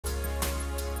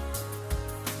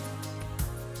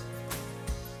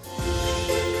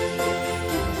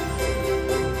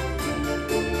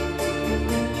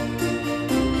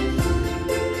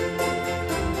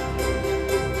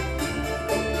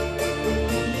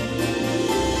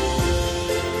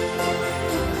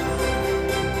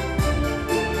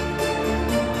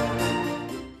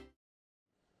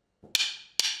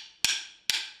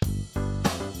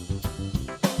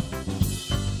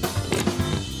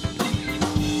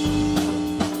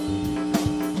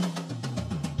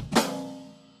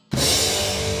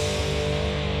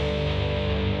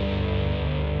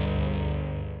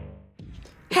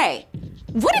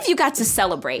What if you got to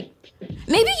celebrate?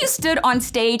 Maybe you stood on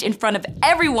stage in front of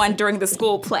everyone during the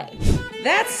school play.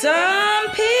 That's some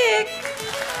pig.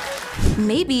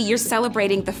 Maybe you're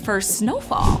celebrating the first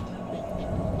snowfall.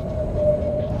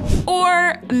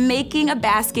 Or making a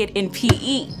basket in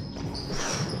PE.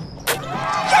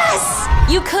 Yes!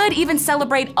 You could even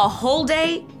celebrate a whole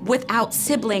day without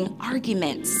sibling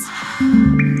arguments.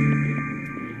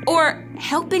 Or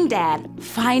helping Dad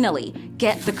finally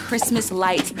get the Christmas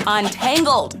lights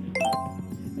untangled.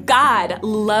 God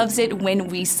loves it when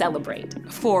we celebrate,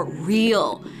 for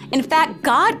real. In fact,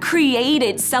 God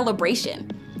created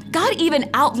celebration. God even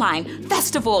outlined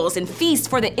festivals and feasts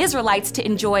for the Israelites to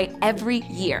enjoy every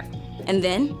year. And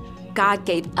then God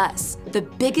gave us the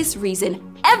biggest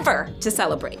reason ever to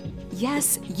celebrate.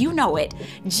 Yes, you know it,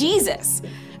 Jesus.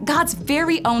 God's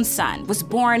very own son was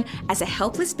born as a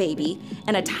helpless baby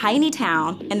in a tiny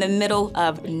town in the middle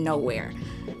of nowhere.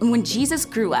 And when Jesus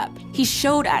grew up, he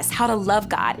showed us how to love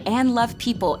God and love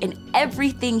people in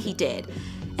everything he did.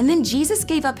 And then Jesus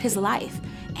gave up his life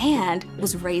and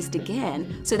was raised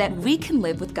again so that we can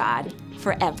live with God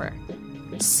forever.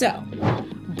 So,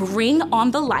 bring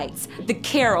on the lights, the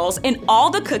carols, and all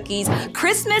the cookies.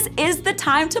 Christmas is the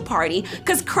time to party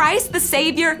because Christ the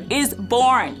Savior is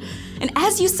born. And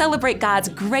as you celebrate God's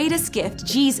greatest gift,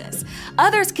 Jesus,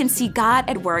 others can see God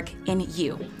at work in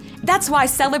you. That's why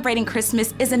celebrating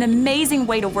Christmas is an amazing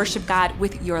way to worship God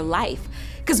with your life.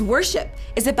 Because worship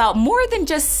is about more than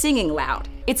just singing loud.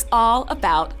 It's all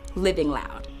about living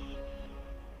loud.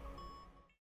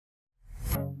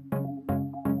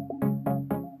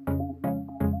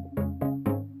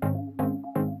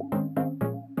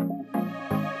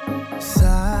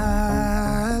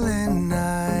 Silent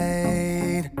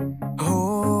night,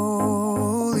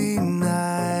 holy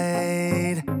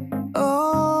night,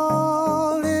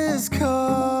 all is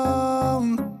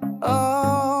calm,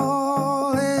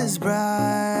 all is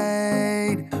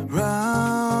bright,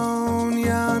 round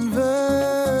yon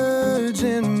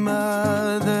virgin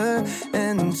mother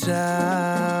and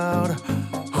child,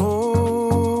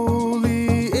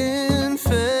 holy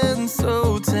infant,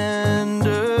 so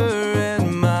tender.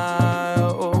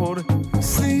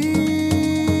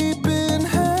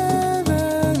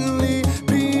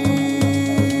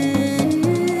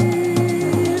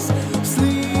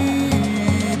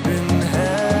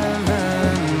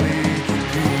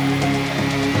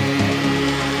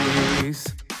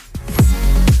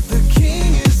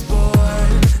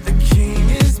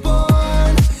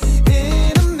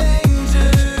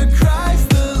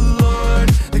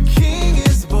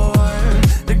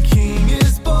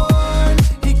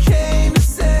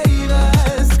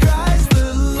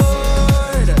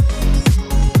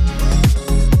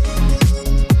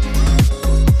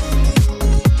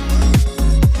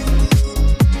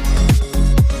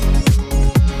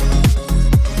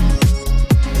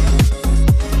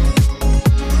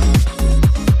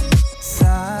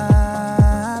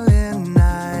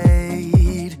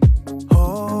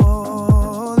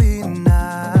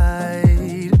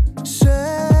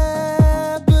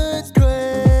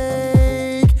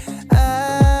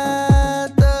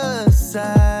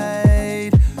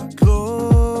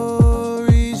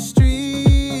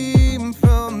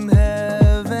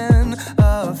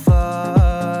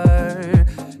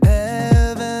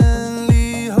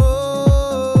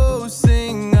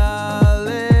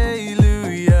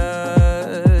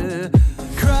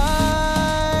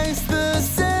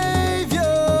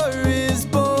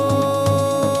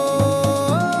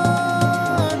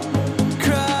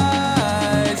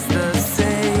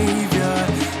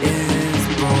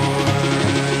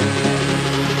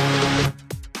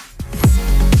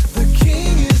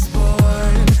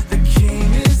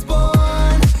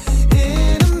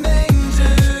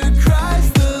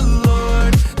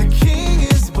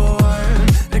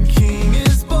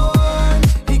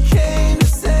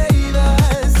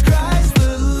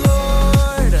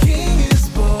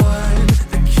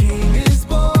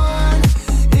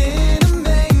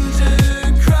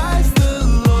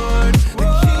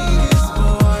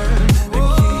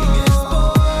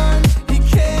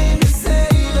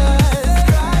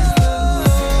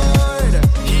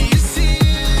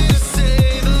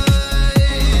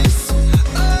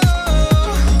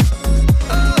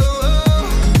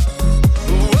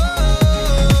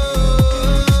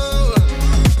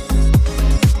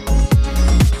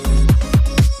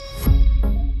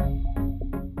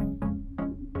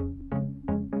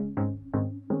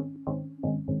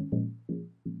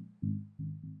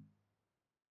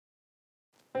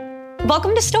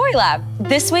 Welcome to Story Lab.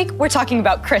 This week, we're talking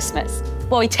about Christmas.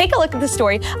 While we take a look at the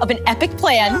story of an epic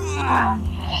plan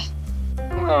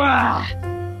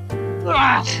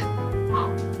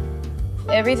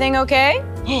Everything okay?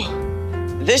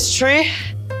 This tree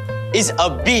is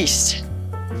a beast.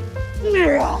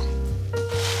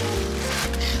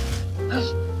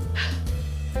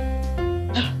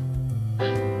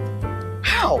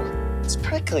 Ow, it's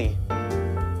prickly.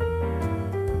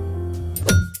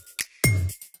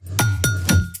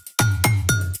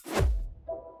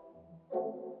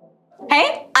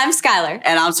 Hey, I'm Skylar.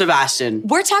 And I'm Sebastian.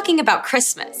 We're talking about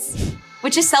Christmas,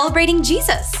 which is celebrating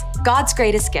Jesus, God's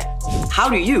greatest gift. How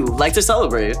do you like to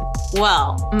celebrate?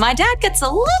 Well, my dad gets a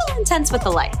little intense with the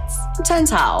lights. Intense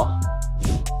how?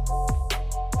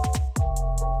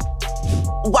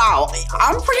 Wow,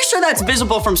 I'm pretty sure that's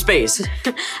visible from space.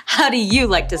 How do you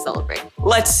like to celebrate?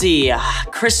 Let's see,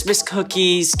 Christmas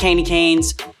cookies, candy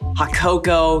canes, hot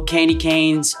cocoa, candy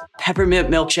canes, peppermint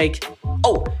milkshake.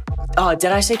 Oh,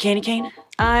 did I say candy cane?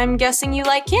 I'm guessing you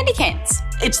like candy canes.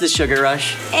 It's the sugar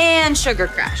rush. And sugar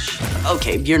crush.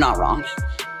 Okay, you're not wrong.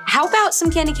 How about some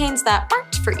candy canes that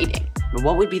aren't for eating? But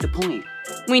what would be the point?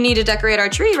 We need to decorate our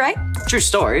tree, right? True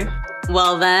story.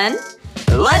 Well then,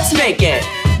 let's make it!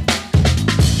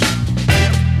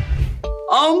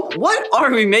 What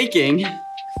are we making?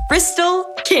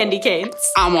 crystal candy canes.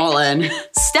 I'm all in.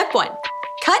 Step 1,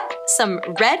 cut some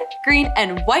red, green,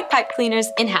 and white pipe cleaners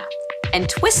in half and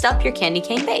twist up your candy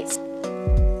cane base.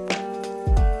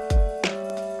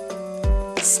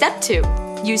 Step 2,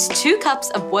 use 2 cups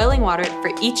of boiling water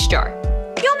for each jar.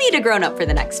 You'll need a grown-up for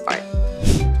the next part.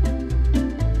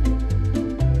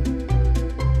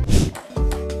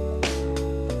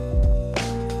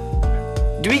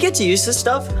 Do we get to use this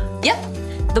stuff?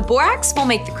 Yep, the borax will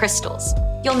make the crystals.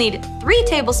 You'll need 3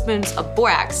 tablespoons of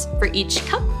borax for each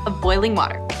cup of boiling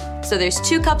water. So there's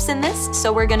 2 cups in this,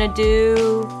 so we're gonna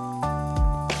do...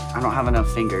 I don't have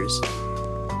enough fingers.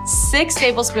 6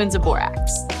 tablespoons of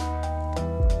borax.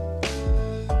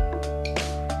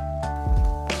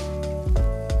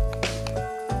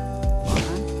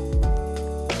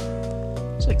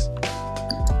 Six.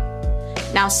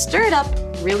 Now stir it up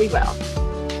really well.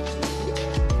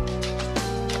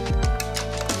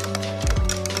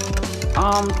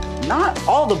 Not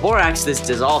all the borax is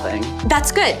dissolving.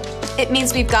 That's good. It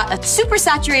means we've got a super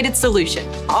saturated solution.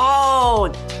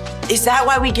 Oh, is that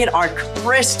why we get our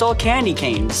crystal candy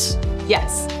canes?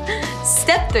 Yes.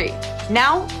 Step 3.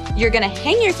 Now you're gonna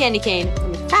hang your candy cane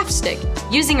from a craft stick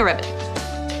using a ribbon.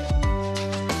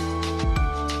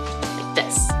 Like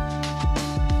this.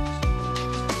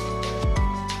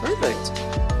 Perfect.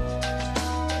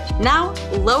 Now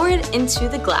lower it into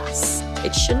the glass.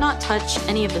 It should not touch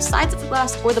any of the sides of the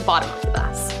glass or the bottom of the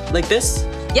glass. Like this?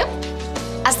 Yep.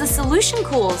 As the solution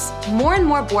cools, more and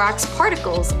more borax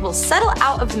particles will settle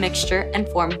out of the mixture and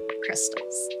form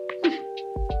crystals.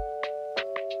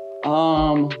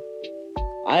 I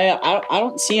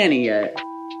don't see any yet.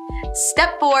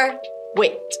 Step 4,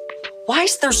 wait. Why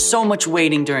is there so much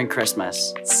waiting during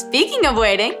Christmas? Speaking of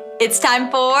waiting, it's time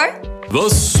for... The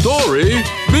story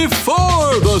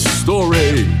before the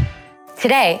story.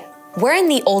 Today, we're in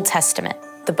the Old Testament,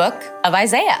 the book of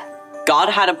Isaiah. God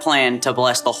had a plan to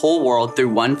bless the whole world through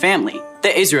one family,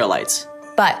 the Israelites.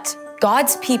 But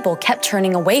God's people kept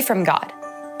turning away from God.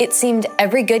 It seemed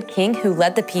every good king who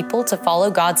led the people to follow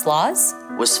God's laws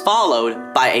Was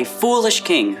followed by a foolish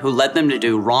king who led them to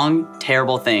do wrong,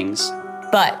 terrible things.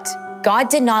 But God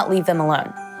did not leave them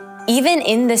alone. Even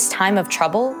in this time of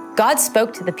trouble, God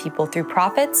spoke to the people through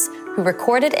prophets who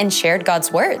recorded and shared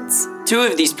God's words. 2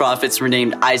 of these prophets were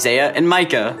named Isaiah and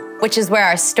Micah. Which is where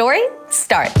our story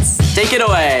starts. Take it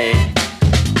away.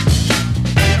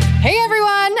 Hey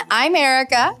everyone, I'm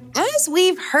Erica. As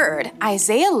we've heard,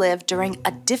 Isaiah lived during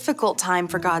a difficult time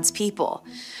for God's people.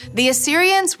 The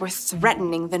Assyrians were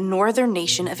threatening the northern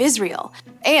nation of Israel,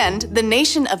 and the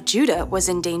nation of Judah was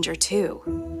in danger too.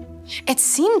 It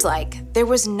seemed like there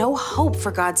was no hope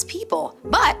for God's people,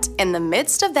 but in the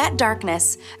midst of that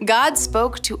darkness, God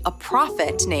spoke to a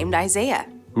prophet named Isaiah.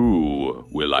 Who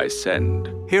will I send?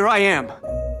 Here I am.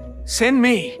 Send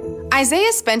me.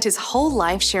 Isaiah spent his whole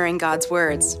life sharing God's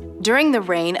words during the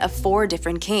reign of 4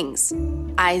 different kings.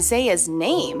 Isaiah's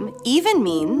name even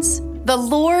means, "The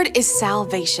Lord is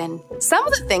salvation." Some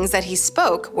of the things that he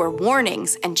spoke were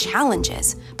warnings and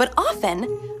challenges, but often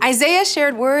Isaiah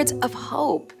shared words of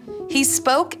hope. He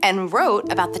spoke and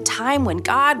wrote about the time when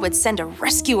God would send a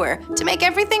rescuer to make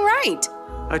everything right.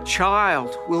 A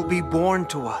child will be born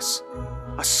to us.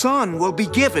 A son will be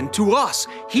given to us.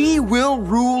 He will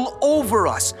rule over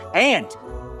us, and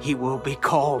he will be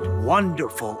called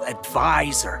Wonderful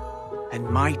Advisor and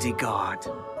Mighty God.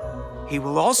 He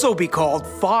will also be called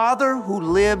Father who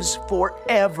lives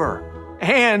forever,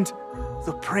 and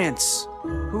the Prince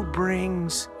who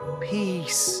brings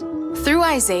peace. Through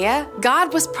Isaiah,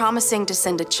 God was promising to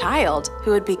send a child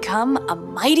who would become a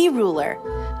mighty ruler,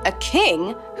 a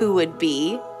king who would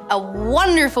be a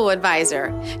wonderful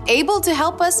advisor, able to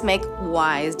help us make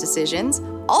wise decisions,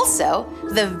 also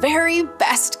the very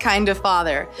best kind of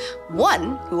father,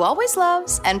 one who always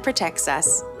loves and protects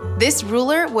us. This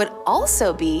ruler would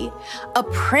also be a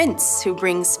prince who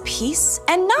brings peace,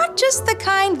 and not just the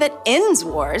kind that ends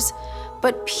wars,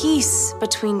 but peace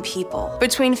between people,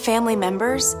 between family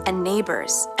members and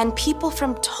neighbors, and people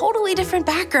from totally different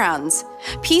backgrounds.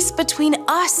 Peace between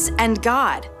us and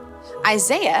God.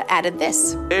 Isaiah added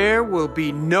this: There will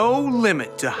be no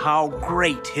limit to how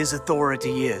great his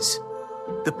authority is.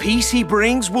 The peace he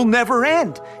brings will never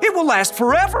end. It will last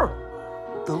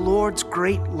forever. The Lord's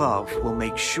great love will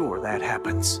make sure that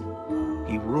happens.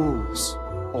 He rules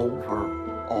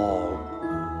over all.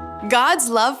 God's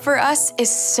love for us is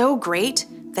so great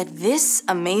that this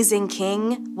amazing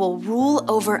king will rule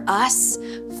over us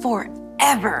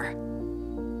forever.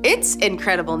 It's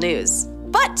incredible news.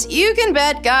 But you can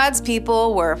bet God's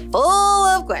people were full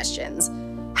of questions.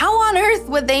 How on earth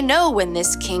would they know when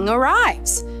this king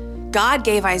arrives? God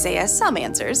gave Isaiah some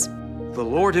answers. The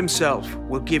Lord himself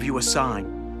will give you a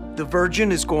sign. The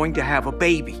virgin is going to have a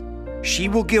baby. She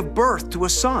will give birth to a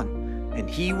son, and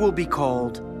he will be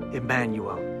called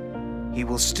Emmanuel. He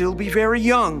will still be very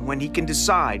young when he can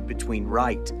decide between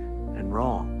right and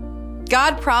wrong.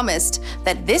 God promised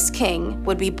that this king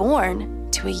would be born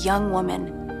to a young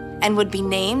woman and would be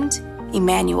named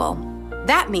Emmanuel.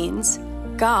 That means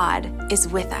God is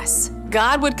with us.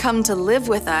 God would come to live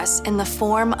with us in the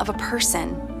form of a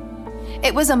person.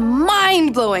 It was a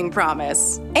mind-blowing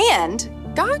promise.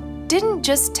 And God didn't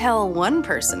just tell one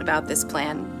person about this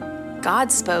plan. God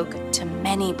spoke to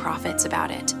many prophets about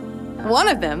it. One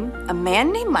of them, a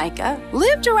man named Micah,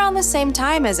 lived around the same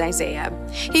time as Isaiah.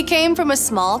 He came from a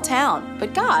small town,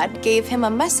 but God gave him a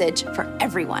message for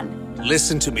everyone.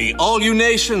 Listen to me, all you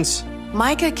nations.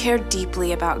 Micah cared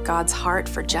deeply about God's heart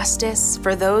for justice,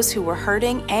 for those who were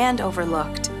hurting and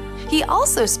overlooked. He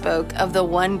also spoke of the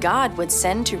one God would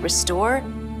send to restore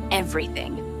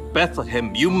everything.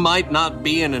 Bethlehem, you might not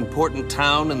be an important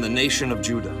town in the nation of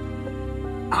Judah.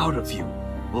 Out of you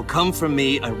will come from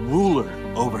me a ruler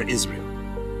over Israel.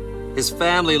 His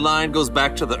family line goes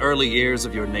back to the early years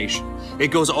of your nation. It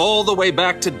goes all the way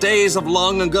back to days of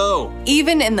long ago.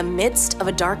 Even in the midst of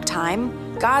a dark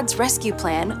time, God's rescue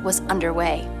plan was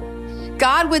underway.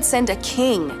 God would send a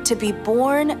king to be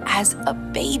born as a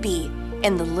baby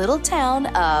in the little town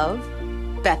of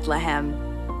Bethlehem.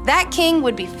 That king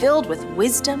would be filled with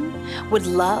wisdom, would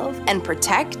love and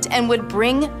protect, and would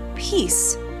bring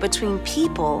peace between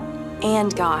people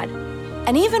and God.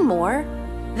 And even more,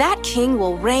 that king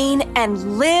will reign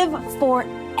and live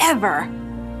forever.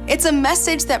 It's a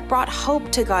message that brought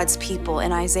hope to God's people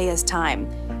in Isaiah's time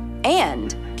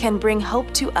and can bring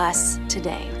hope to us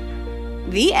today.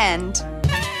 The end.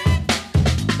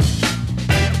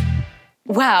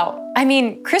 Wow, I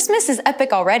mean, Christmas is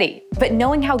epic already, but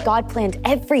knowing how God planned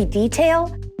every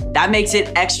detail, That makes it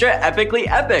extra epically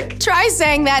epic. Try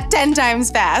saying that 10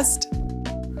 times fast.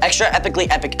 Extra epically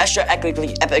epic, extra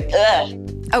epically epic.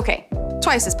 Ugh. Okay,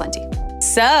 twice is plenty.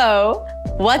 So,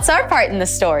 what's our part in the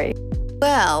story?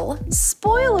 Well,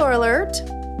 spoiler alert,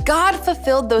 God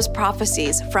fulfilled those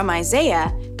prophecies from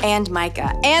Isaiah and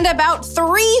Micah, and about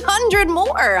 300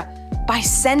 more, by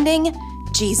sending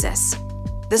Jesus.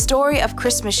 The story of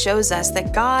Christmas shows us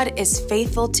that God is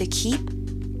faithful to keep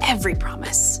every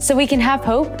promise. So we can have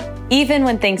hope, even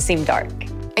when things seem dark.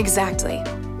 Exactly.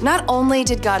 Not only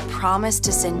did God promise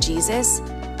to send Jesus,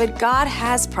 but God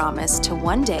has promised to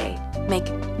one day make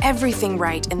everything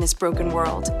right in this broken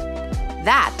world.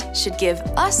 That should give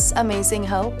us amazing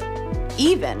hope,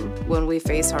 even when we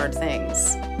face hard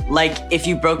things. Like if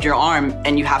you broke your arm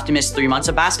and you have to miss 3 months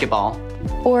of basketball.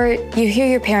 Or you hear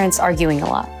your parents arguing a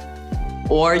lot.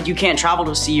 Or you can't travel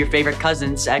to see your favorite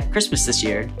cousins at Christmas this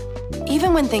year.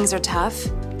 Even when things are tough,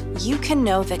 you can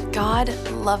know that God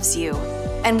loves you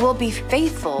and will be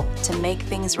faithful to make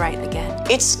things right again.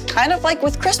 It's kind of like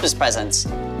with Christmas presents.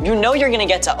 You know you're gonna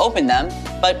get to open them,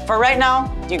 but for right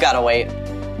now, you gotta wait.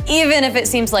 Even if it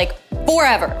seems like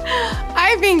forever.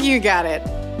 I think you got it.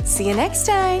 See you next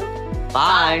time.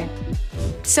 Bye.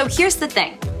 So here's the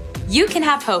thing. You can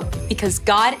have hope because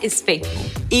God is faithful.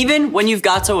 Even when you've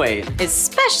got to wait.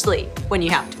 Especially when you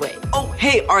have to wait. Oh,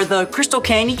 hey, are the crystal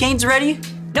candy canes ready?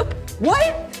 Nope.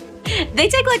 What? They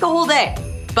take like a whole day.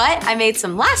 But I made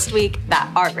some last week that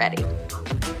are ready.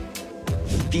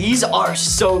 These are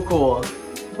so cool.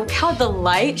 Look how the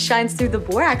light shines through the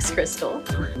borax crystal.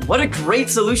 What a great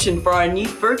solution for our need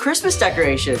for Christmas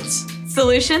decorations.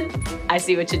 Solution? I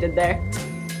see what you did there.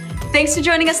 Thanks for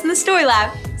joining us in the Story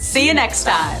Lab. See you next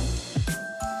time.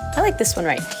 I like this one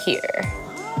right here.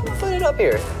 Put it up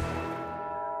here.